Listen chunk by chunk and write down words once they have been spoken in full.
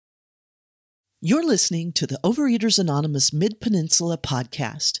You're listening to the Overeaters Anonymous Mid-Peninsula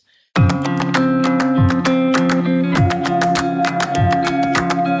podcast.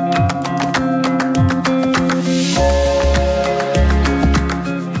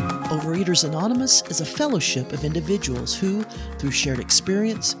 Overeaters Anonymous is a fellowship of individuals who, through shared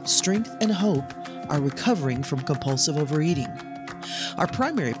experience, strength, and hope, are recovering from compulsive overeating. Our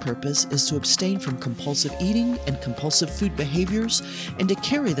primary purpose is to abstain from compulsive eating and compulsive food behaviors and to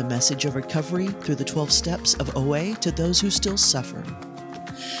carry the message of recovery through the 12 steps of OA to those who still suffer.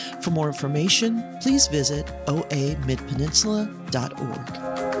 For more information, please visit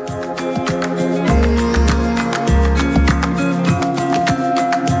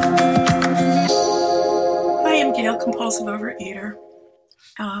oamidpeninsula.org. Hi, I'm Gail, compulsive overeater.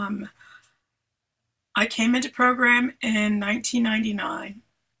 I came into program in 1999.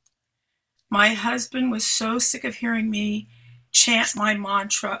 My husband was so sick of hearing me chant my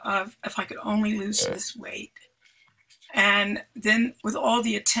mantra of, if I could only lose this weight. And then with all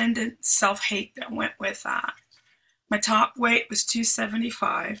the attendant self-hate that went with that. My top weight was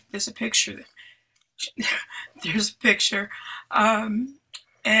 275. There's a picture. There's a picture. I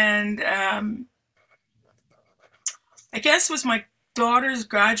guess it was my daughter's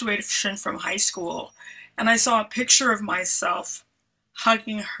graduation from high school, and I saw a picture of myself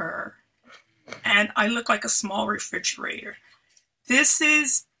hugging her, and I look like a small refrigerator. This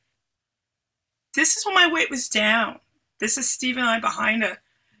is when my weight was down. This is Steve and I behind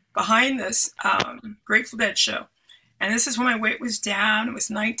this Grateful Dead show, and this is when my weight was down. It was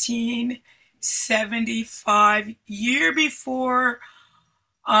 1975, year before.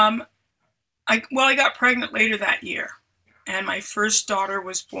 I got pregnant later that year. And my first daughter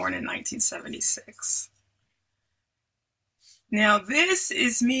was born in 1976. Now, this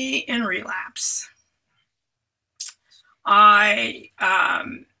is me in relapse. I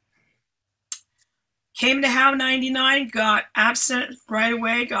came to HOW 99, got abstinent right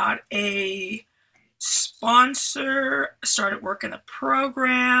away, got a sponsor, started working the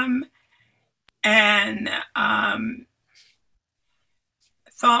program, and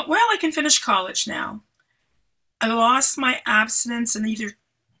thought, well, I can finish college now. I lost my abstinence in either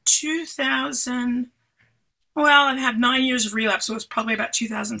 2000, well, I had 9 years of relapse, so it was probably about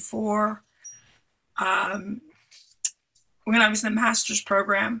 2004, when I was in the master's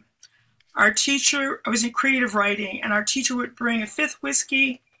program. Our teacher, I was in creative writing, and our teacher would bring a fifth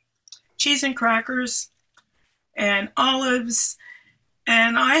whiskey, cheese and crackers, and olives,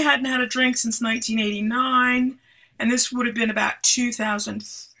 and I hadn't had a drink since 1989, and this would have been about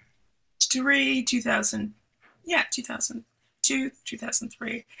 2002,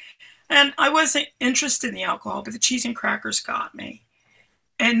 2003. And I wasn't interested in the alcohol, but the cheese and crackers got me.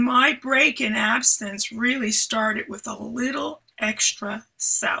 And my break in abstinence really started with a little extra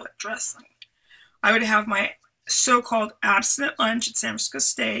salad dressing. I would have my so-called abstinent lunch at San Francisco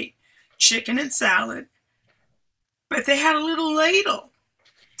State, chicken and salad, but they had a little ladle,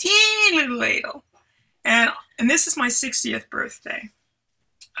 teeny little ladle. And this is my 60th birthday.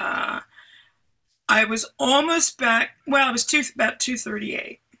 I was almost back, well, I was about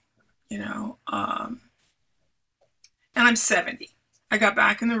 238, and I'm 70. I got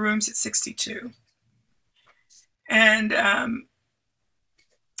back in the rooms at 62. And I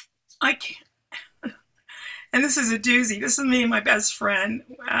can't, and this is a doozy. This is me and my best friend.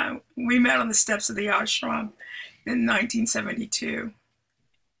 We met on the steps of the ashram in 1972.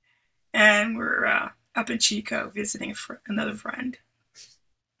 And we're up in Chico visiting another friend.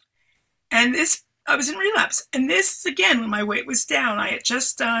 And I was in relapse. And this is, again, when my weight was down. I had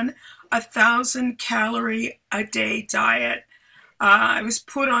just done 1,000 calorie a day diet. I was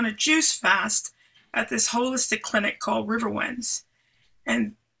put on a juice fast at this holistic clinic called Riverwinds.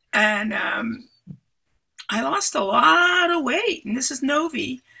 And I lost a lot of weight. And this is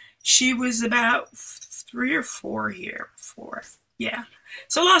Novi. She was about 3 or 4 here. 4. Yeah.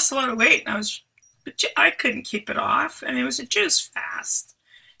 So I lost a lot of weight. And I couldn't keep it off. And it was a juice fast.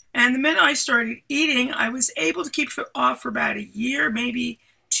 And the minute I started eating, I was able to keep it off for about a year, maybe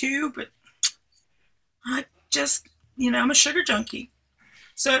 2, but I just, I'm a sugar junkie.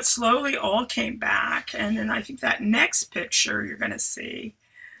 So it slowly all came back. And then I think that next picture you're going to see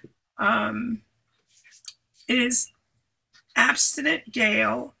is abstinent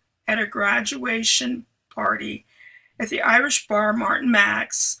Gail at a graduation party at the Irish bar, Martin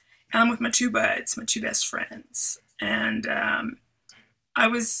Max. And I'm with my two buds, my two best friends. And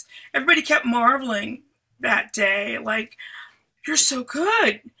everybody kept marveling that day, like, you're so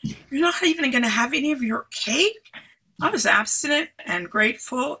good. You're not even going to have any of your cake? I was abstinent and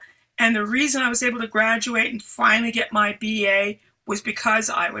grateful. And the reason I was able to graduate and finally get my BA was because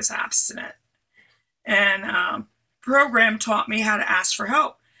I was abstinent. And program taught me how to ask for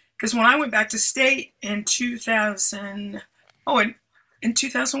help. Because when I went back to state in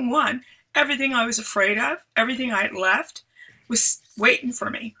 2001, everything I was afraid of, everything I had left, was waiting for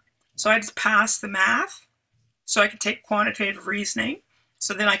me. So I had to pass the math, so I could take quantitative reasoning,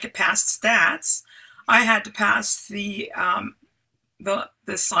 so then I could pass stats. I had to pass the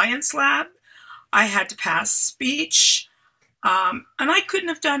science lab. I had to pass speech. And I couldn't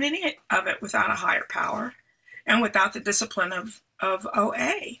have done any of it without a higher power and without the discipline of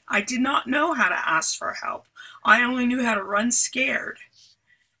OA. I did not know how to ask for help. I only knew how to run scared.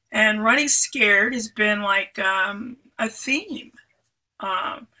 And running scared has been like a theme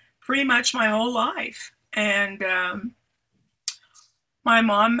pretty much my whole life. And my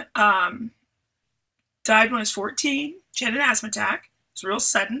mom died when I was 14. She had an asthma attack. It was real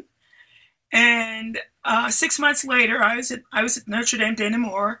sudden. And 6 months later, I was at Notre Dame de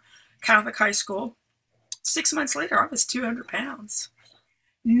Namur Catholic High School. 6 months later, I was 200 pounds.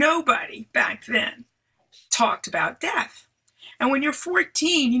 Nobody back then talked about death. And when you're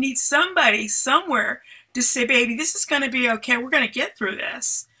 14, you need somebody somewhere to say, baby, this is going to be okay. We're going to get through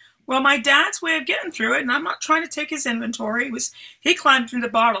this. Well, my dad's way of getting through it, and I'm not trying to take his inventory, was he climbed in the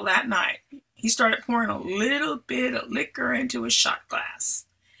bottle that night. He started pouring a little bit of liquor into a shot glass.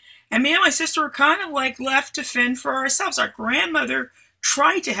 And me and my sister were kind of like left to fend for ourselves. Our grandmother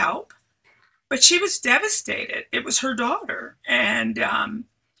tried to help, but she was devastated. It was her daughter, and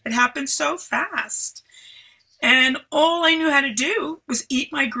it happened so fast. And all I knew how to do was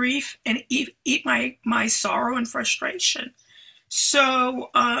eat my grief and eat my sorrow and frustration. So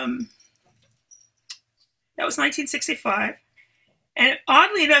that was 1965. And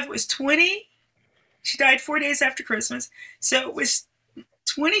oddly enough, it was she died 4 days after Christmas. So it was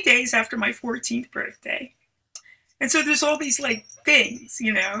 20 days after my 14th birthday. And so there's all these like things,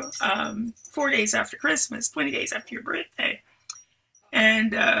 4 days after Christmas, 20 days after your birthday.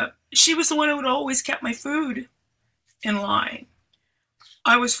 And she was the one who would always kept my food in line.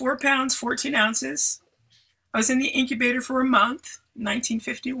 I was 4 pounds, 14 ounces. I was in the incubator for a month,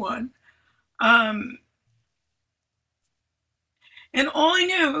 1951. And all I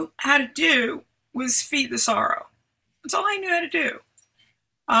knew how to do was feed the sorrow. That's all I knew how to do.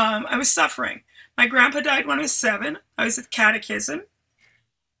 I was suffering. My grandpa died when I was 7. I was at catechism.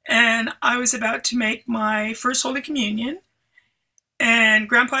 And I was about to make my first Holy Communion. And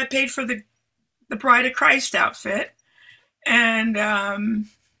Grandpa had paid for the Bride of Christ outfit. And when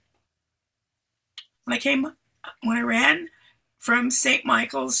I ran from St.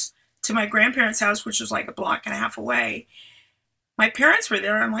 Michael's to my grandparents' house, which was like a block and a half away, my parents were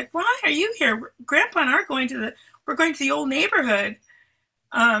there. I'm like, why are you here? Grandpa and I are going to the old neighborhood.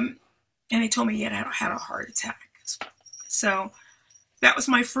 And they told me he had a heart attack. So that was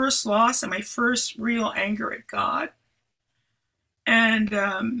my first loss and my first real anger at God. And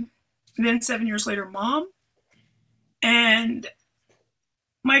then 7 years later, Mom. And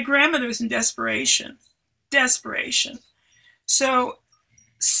my grandmother was in desperation. So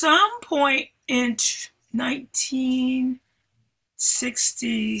some point in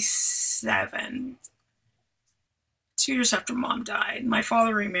 1967, 2 years after Mom died, my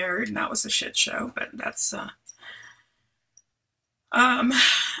father remarried, and that was a shit show, but that's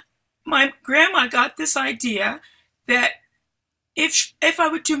my grandma got this idea that if I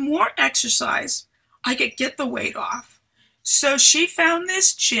would do more exercise, I could get the weight off. So she found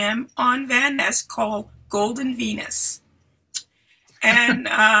this gym on Van Ness called Golden Venus. And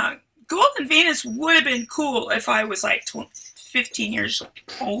Golden Venus would have been cool if I was like 15 years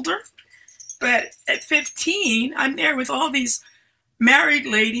older. But at 15, I'm there with all these married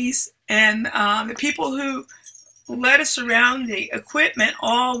ladies, and the people who led us around the equipment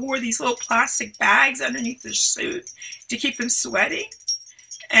all wore these little plastic bags underneath their suit to keep them sweaty.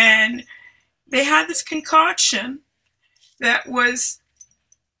 And they had this concoction that was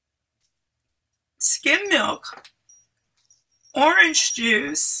skim milk, orange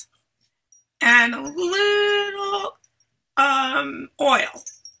juice, and a little oil,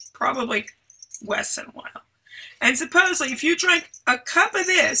 probably Wesson oil. And supposedly, if you drank a cup of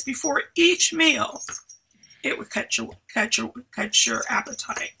this before each meal, it would cut your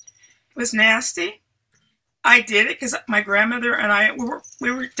appetite. It was nasty. I did it because my grandmother and I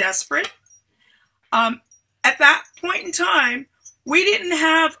we were desperate. At that point in time, we didn't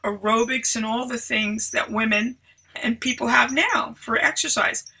have aerobics and all the things that women and people have now for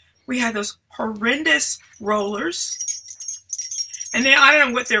exercise. We had those horrendous rollers, and I don't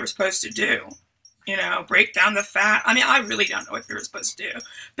know what they were supposed to do. Break down the fat. I mean, I really don't know what they were supposed to do.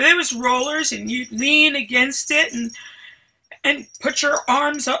 But there was rollers, and you'd lean against it, and put your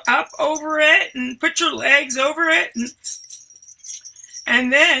arms up over it and put your legs over it.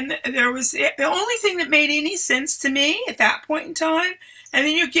 And then there was the only thing that made any sense to me at that point in time. And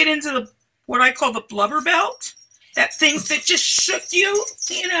then you get into what I call the blubber belt, that thing that just shook you,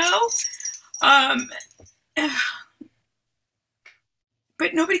 you know.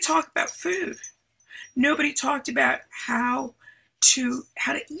 But nobody talked about food. Nobody talked about how to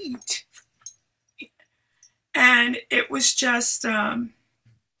eat. And it was just, I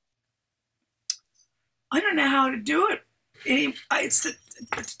don't know how to do it.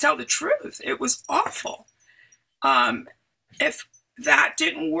 To tell the truth, it was awful. If that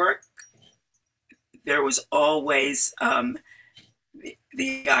didn't work, there was always I'm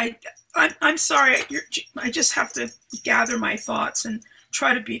sorry, I just have to gather my thoughts and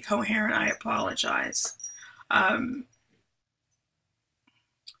try to be coherent. I apologize.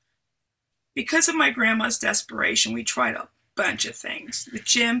 Because of my grandma's desperation, we tried a bunch of things, the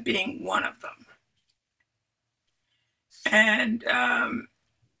gym being one of them. And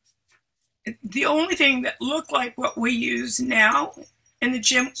the only thing that looked like what we use now in the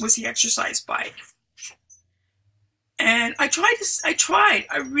gym was the exercise bike. And I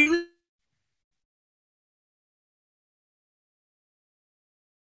really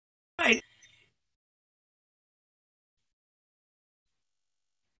tried.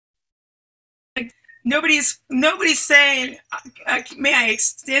 Nobody's saying, may I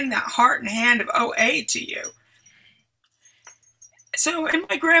extend that heart and hand of OA to you? So, in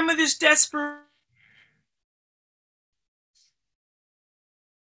my grandmother's desperate,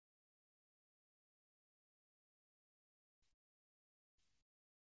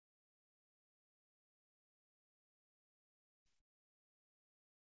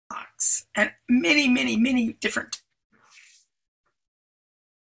 and many different.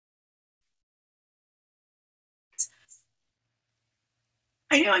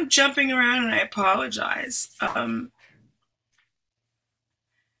 I know I'm jumping around and I apologize. And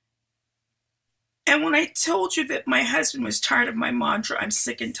when I told you that my husband was tired of my mantra, I'm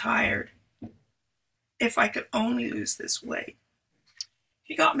sick and tired, if I could only lose this weight,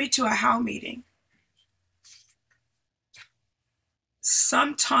 he got me to a HOW meeting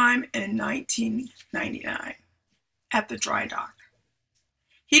sometime in 1999 at the dry dock.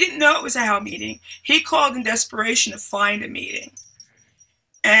 He didn't know it was a HOW meeting. He called in desperation to find a meeting.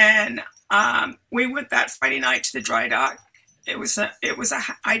 And we went that Friday night to the dry dock.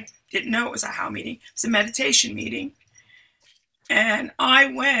 I didn't know it was a HOW meeting. It was a meditation meeting. And I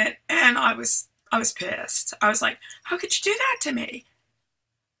went and I was pissed. I was like, how could you do that to me?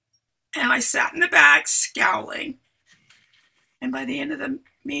 And I sat in the back scowling. And by the end of the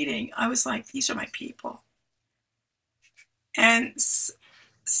meeting, I was like, these are my people. And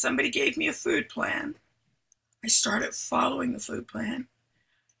somebody gave me a food plan. I started following the food plan.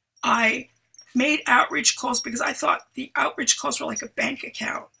 I made outreach calls because I thought the outreach calls were like a bank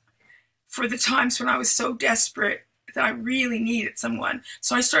account for the times when I was so desperate that I really needed someone.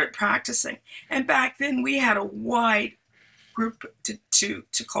 So I started practicing. And back then we had a wide group to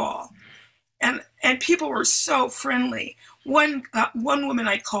call. And people were so friendly. One woman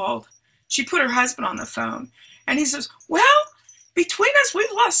I called, she put her husband on the phone. And he says, well, between us,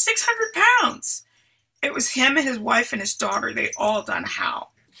 we've lost 600 pounds. It was him and his wife and his daughter. They all done HOW,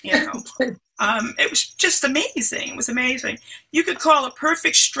 you know. It was just amazing. It was amazing. You could call a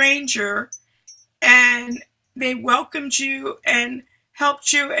perfect stranger and they welcomed you and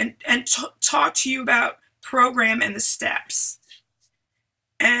helped you and talked to you about program and the steps.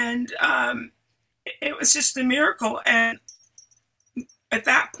 And it was just a miracle. And at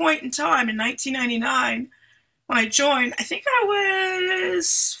that point in time, in 1999, when I joined, I think I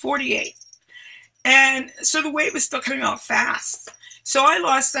was 48. And so the weight was still coming off fast. So I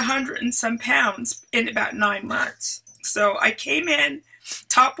lost 100 and some pounds in about 9 months. So I came in,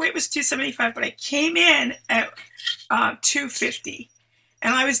 top weight was 275, but I came in at 250.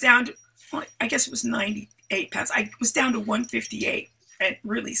 And I was down to, I guess it was 98 pounds. I was down to 158 and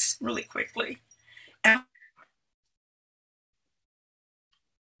really quickly. And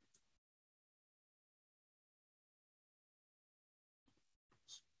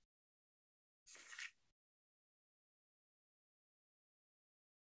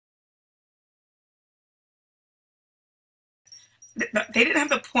they didn't have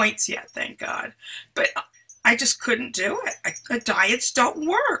the points yet, thank God. But I just couldn't do it. The diets don't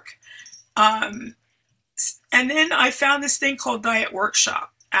work. And then I found this thing called Diet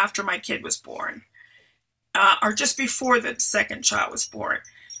Workshop after my kid was born, or just before the second child was born.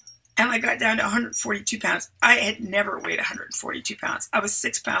 And I got down to 142 pounds. I had never weighed 142 pounds. I was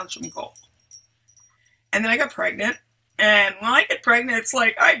 6 pounds from goal. And then I got pregnant. And when I get pregnant, it's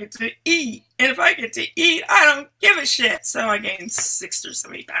like I get to eat. And if I get to eat, I don't give a shit. So I gained 60 or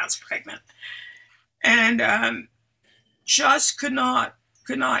 70 pounds pregnant. And just could not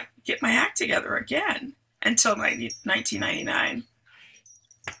get my act together again until 1999.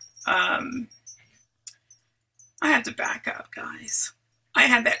 I have to back up, guys. I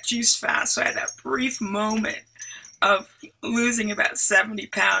had that juice fast, so I had that brief moment of losing about 70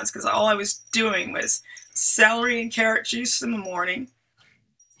 pounds because all I was doing was celery and carrot juice in the morning,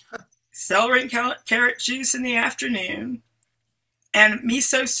 celery and carrot juice in the afternoon, and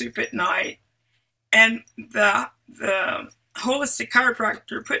miso soup at night. And the holistic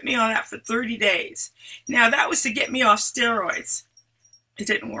chiropractor put me on that for 30 days. Now, that was to get me off steroids. It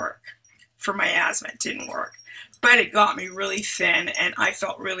didn't work. For my asthma, it didn't work. But it got me really thin, and I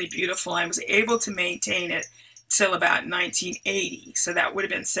felt really beautiful. I was able to maintain it till about 1980. So that would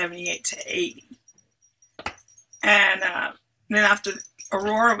have been 78 to 80. And then after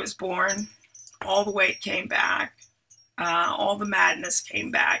Aurora was born, all the weight came back. All the madness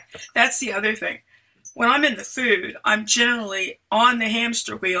came back. That's the other thing. When I'm in the food, I'm generally on the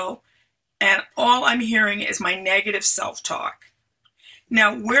hamster wheel, and all I'm hearing is my negative self-talk.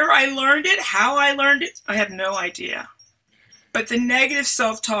 Now, where I learned it, how I learned it, I have no idea. But the negative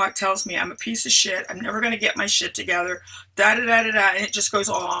self-talk tells me I'm a piece of shit, I'm never going to get my shit together, da-da-da-da-da, and it just goes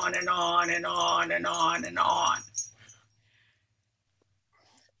on and on and on and on and on.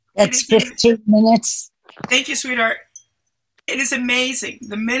 That's 15 minutes. Thank you, sweetheart. It is amazing.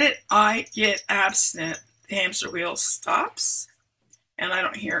 The minute I get abstinent, the hamster wheel stops, and I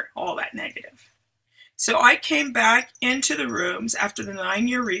don't hear all that negative. So I came back into the rooms after the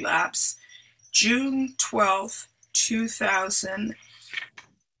 9-year relapse, June 12th,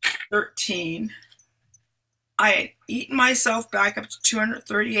 2013. I had eaten myself back up to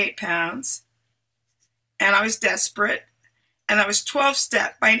 238 pounds, and I was desperate, and I was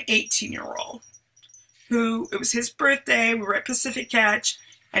 12-step by an 18-year-old who, it was his birthday, we were at Pacific Catch,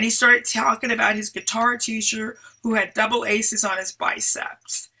 and he started talking about his guitar teacher who had double aces on his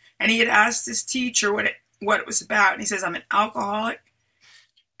biceps. And he had asked his teacher what it was about, and he says, I'm an alcoholic,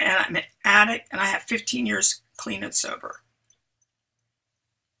 and I'm an addict, and I have 15 years clean and sober.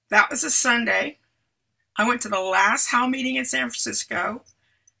 That was a Sunday. I went to the last HOW meeting in San Francisco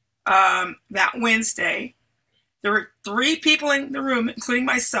that Wednesday. There were 3 people in the room, including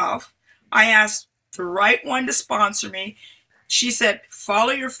myself. I asked the right one to sponsor me. She said,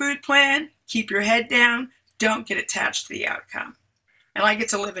 follow your food plan, keep your head down, don't get attached to the outcome. And I get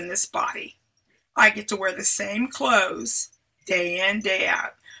to live in this body. I get to wear the same clothes day in, day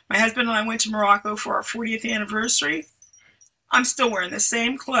out. My husband and I went to Morocco for our 40th anniversary. I'm still wearing the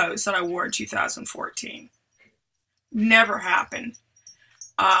same clothes that I wore in 2014. Never happened.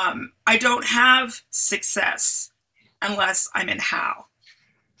 I don't have success unless I'm in HOW.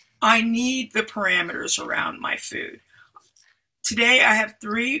 I need the parameters around my food. Today I have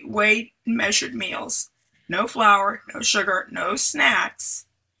 3 weighed and measured meals. No flour, no sugar, no snacks.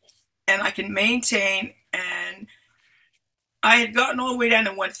 And I can maintain, and I had gotten all the way down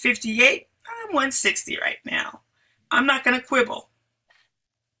to 158. I'm 160 right now. I'm not going to quibble.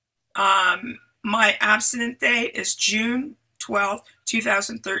 My abstinent date is June 12th,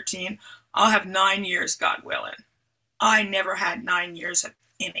 2013. I'll have 9 years, God willing. I never had 9 years of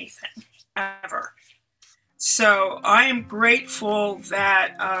anything, ever. So I am grateful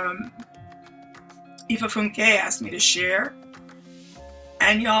that Ifa Funke asked me to share.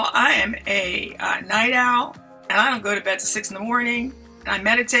 And y'all, I am a night owl, and I don't go to bed till 6 in the morning, and I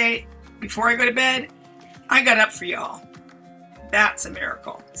meditate before I go to bed. I got up for y'all. That's a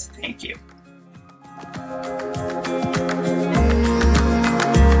miracle. So thank you.